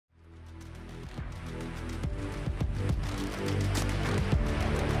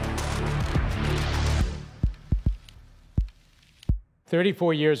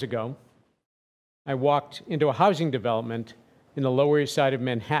34 years ago, I walked into a housing development in the Lower East Side of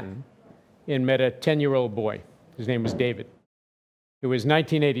Manhattan and met a 10-year-old boy. His name was David. It was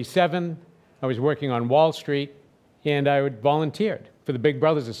 1987. I was working on Wall Street, and I had volunteered for the Big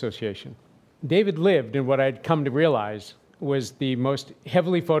Brothers Association. David lived in what I'd come to realize was the most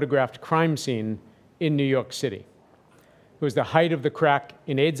heavily photographed crime scene in New York City. It was the height of the crack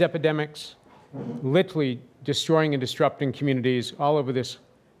and AIDS epidemics, literally destroying and disrupting communities all over this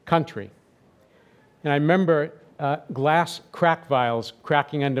country. And I remember glass crack vials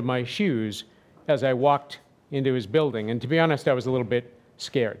cracking under my shoes as I walked into his building. And to be honest, I was a little bit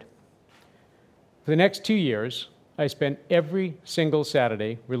scared. For the next 2 years, I spent every single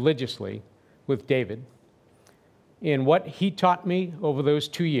Saturday religiously with David. And what he taught me over those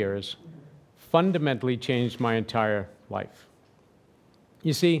 2 years fundamentally changed my entire life.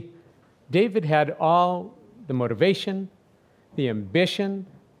 You see, David had all the motivation, the ambition,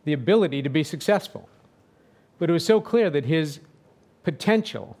 the ability to be successful. But it was so clear that his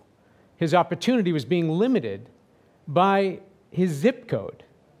potential, his opportunity was being limited by his zip code,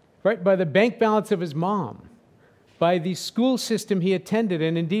 right? By the bank balance of his mom, by the school system he attended,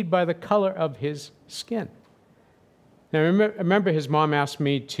 and indeed by the color of his skin. Now, I remember his mom asked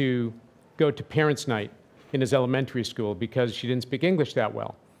me to go to parents' night in his elementary school because she didn't speak English that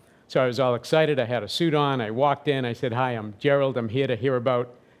well. So I was all excited. I had a suit on. I walked in. I said, "Hi, I'm Gerald. I'm here to hear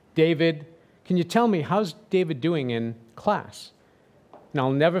about David. Can you tell me, how's David doing in class?" And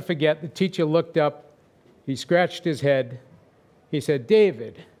I'll never forget, the teacher looked up. He scratched his head. He said,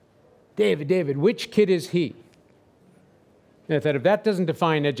 David, which kid is he?" And I thought, if that doesn't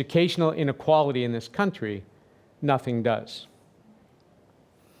define educational inequality in this country, nothing does.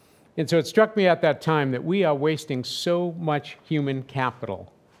 And so it struck me at that time that we are wasting so much human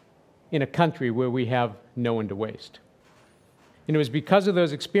capital in a country where we have no one to waste. And it was because of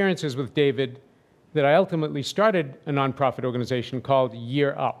those experiences with David that I ultimately started a nonprofit organization called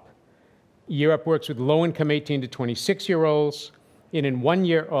Year Up. Year Up works with low-income 18 to 26-year-olds, and in 1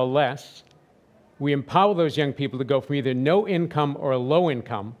 year or less, we empower those young people to go from either no income or low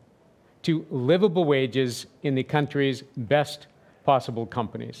income to livable wages in the country's best possible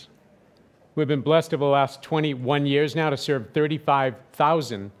companies. We've been blessed over the last 21 years now to serve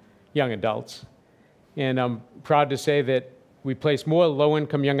 35,000 young adults. And I'm proud to say that we place more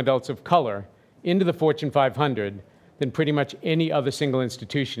low-income young adults of color into the Fortune 500 than pretty much any other single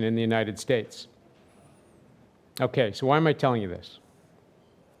institution in the United States. Okay, so why am I telling you this?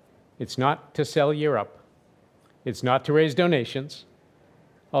 It's not to sell Year Up. It's not to raise donations.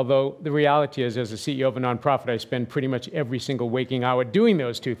 Although the reality is, as a CEO of a nonprofit, I spend pretty much every single waking hour doing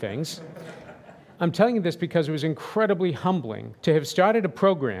those two things. I'm telling you this because it was incredibly humbling to have started a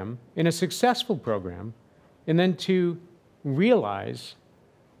program, in a successful program, and then to realize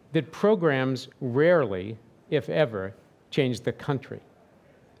that programs rarely, if ever, change the country.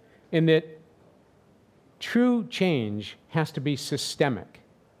 And that true change has to be systemic.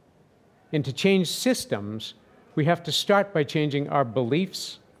 And to change systems, we have to start by changing our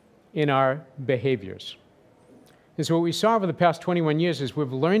beliefs and our behaviors. And so what we saw over the past 21 years is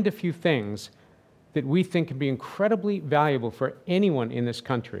we've learned a few things that we think can be incredibly valuable for anyone in this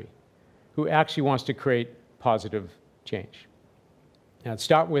country who actually wants to create positive change. Now, let's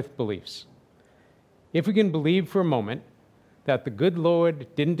start with beliefs. If we can believe for a moment that the good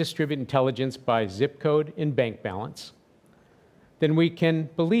Lord didn't distribute intelligence by zip code and bank balance, then we can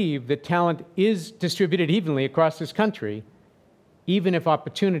believe that talent is distributed evenly across this country, even if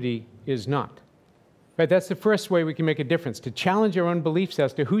opportunity is not. Right? That's the first way we can make a difference, to challenge our own beliefs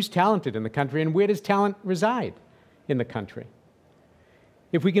as to who's talented in the country and where does talent reside in the country.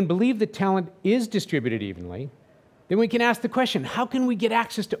 If we can believe that talent is distributed evenly, then we can ask the question, how can we get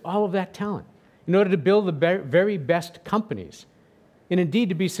access to all of that talent in order to build the very best companies, and indeed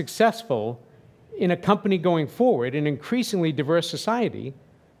to be successful in a company going forward, in an increasingly diverse society?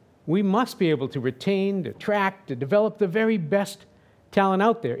 We must be able to retain, to attract, to develop the very best talent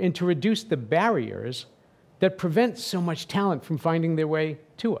out there, and to reduce the barriers that prevent so much talent from finding their way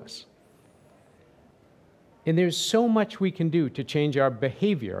to us. And there's so much we can do to change our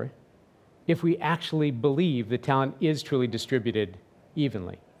behavior if we actually believe that talent is truly distributed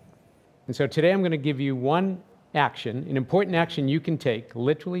evenly. And so today I'm going to give you one action, an important action you can take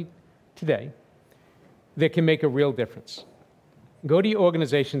literally today that can make a real difference. Go to your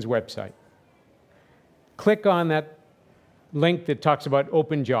organization's website. Click on that link that talks about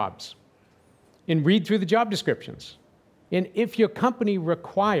open jobs and read through the job descriptions. And if your company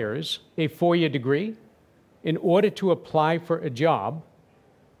requires a 4-year degree in order to apply for a job,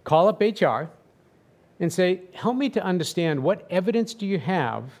 call up HR and say, help me to understand what evidence do you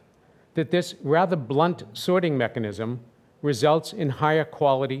have that this rather blunt sorting mechanism results in higher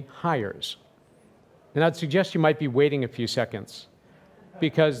quality hires? And I'd suggest you might be waiting a few seconds,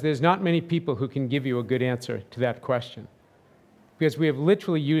 because there's not many people who can give you a good answer to that question. Because we have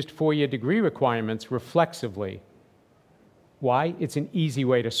literally used four-year degree requirements reflexively. Why? It's an easy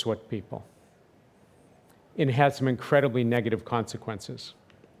way to sort people. It has some incredibly negative consequences.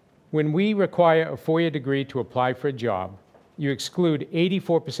 When we require a four-year degree to apply for a job, you exclude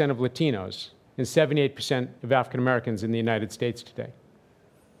 84% of Latinos and 78% of African Americans in the United States today.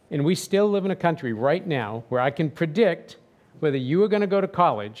 And we still live in a country right now where I can predict whether you are going to go to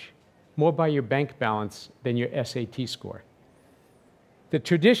college more by your bank balance than your SAT score. The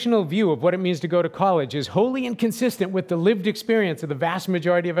traditional view of what it means to go to college is wholly inconsistent with the lived experience of the vast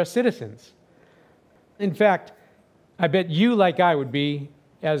majority of our citizens. In fact, I bet you, like I, would be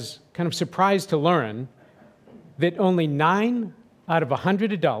as kind of surprised to learn that only 9 out of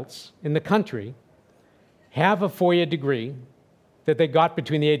 100 adults in the country have a four-year degree that they got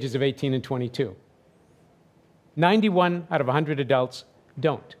between the ages of 18 and 22. 91 out of 100 adults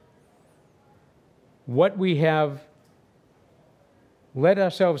don't. What we have led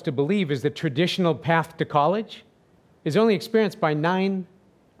ourselves to believe is the traditional path to college is only experienced by 9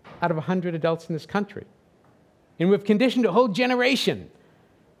 out of 100 adults in this country. And we've conditioned a whole generation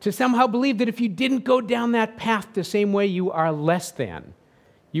to somehow believe that if you didn't go down that path the same way, you are less than.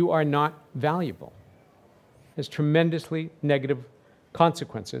 You are not valuable. There's tremendously negative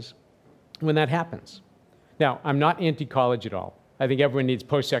consequences when that happens. Now, I'm not anti-college at all. I think everyone needs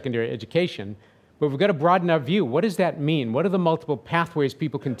post-secondary education, but we've got to broaden our view. What does that mean? What are the multiple pathways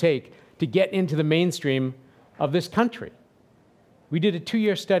people can take to get into the mainstream of this country? We did a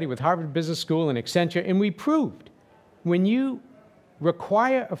 2-year study with Harvard Business School and Accenture, and we proved when you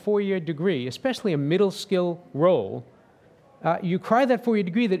require a 4-year degree, especially a middle skill role, you require that 4-year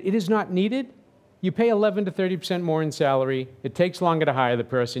degree that it is not needed, you pay 11 to 30% more in salary, it takes longer to hire the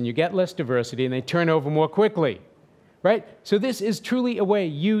person, you get less diversity, and they turn over more quickly, right? So this is truly a way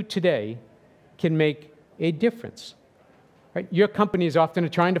you today can make a difference, right? Your company is often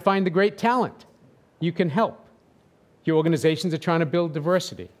trying to find the great talent. You can help. Your organizations are trying to build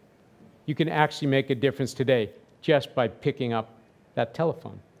diversity. You can actually make a difference today just by picking up that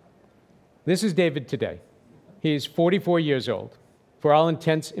telephone. This is David today. He's 44 years old. For all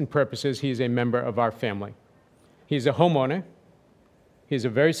intents and purposes, he is a member of our family. He's a homeowner. He's a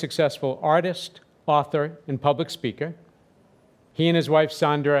very successful artist, author, and public speaker. He and his wife,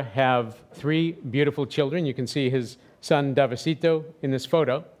 Sandra, have 3 beautiful children. You can see his son, Davicito, in this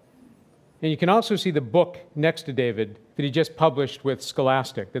photo. And you can also see the book next to David that he just published with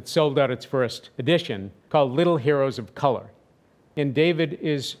Scholastic that sold out its first edition, called Little Heroes of Color. And David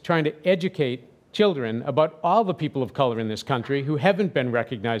is trying to educate children about all the people of color in this country who haven't been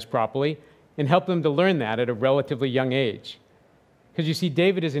recognized properly and help them to learn that at a relatively young age. Because you see,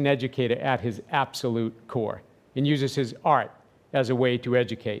 David is an educator at his absolute core and uses his art as a way to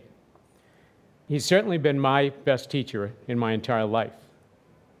educate. He's certainly been my best teacher in my entire life.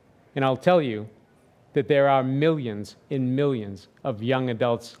 And I'll tell you that there are millions and millions of young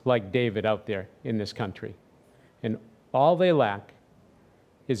adults like David out there in this country. And all they lack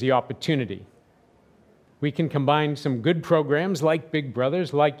is the opportunity. We can combine some good programs like Big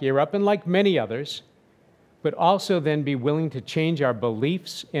Brothers, like Year Up, and like many others, but also then be willing to change our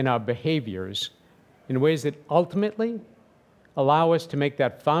beliefs and our behaviors in ways that ultimately allow us to make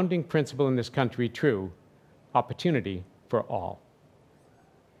that founding principle in this country true: opportunity for all.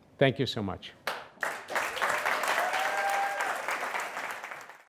 Thank you so much.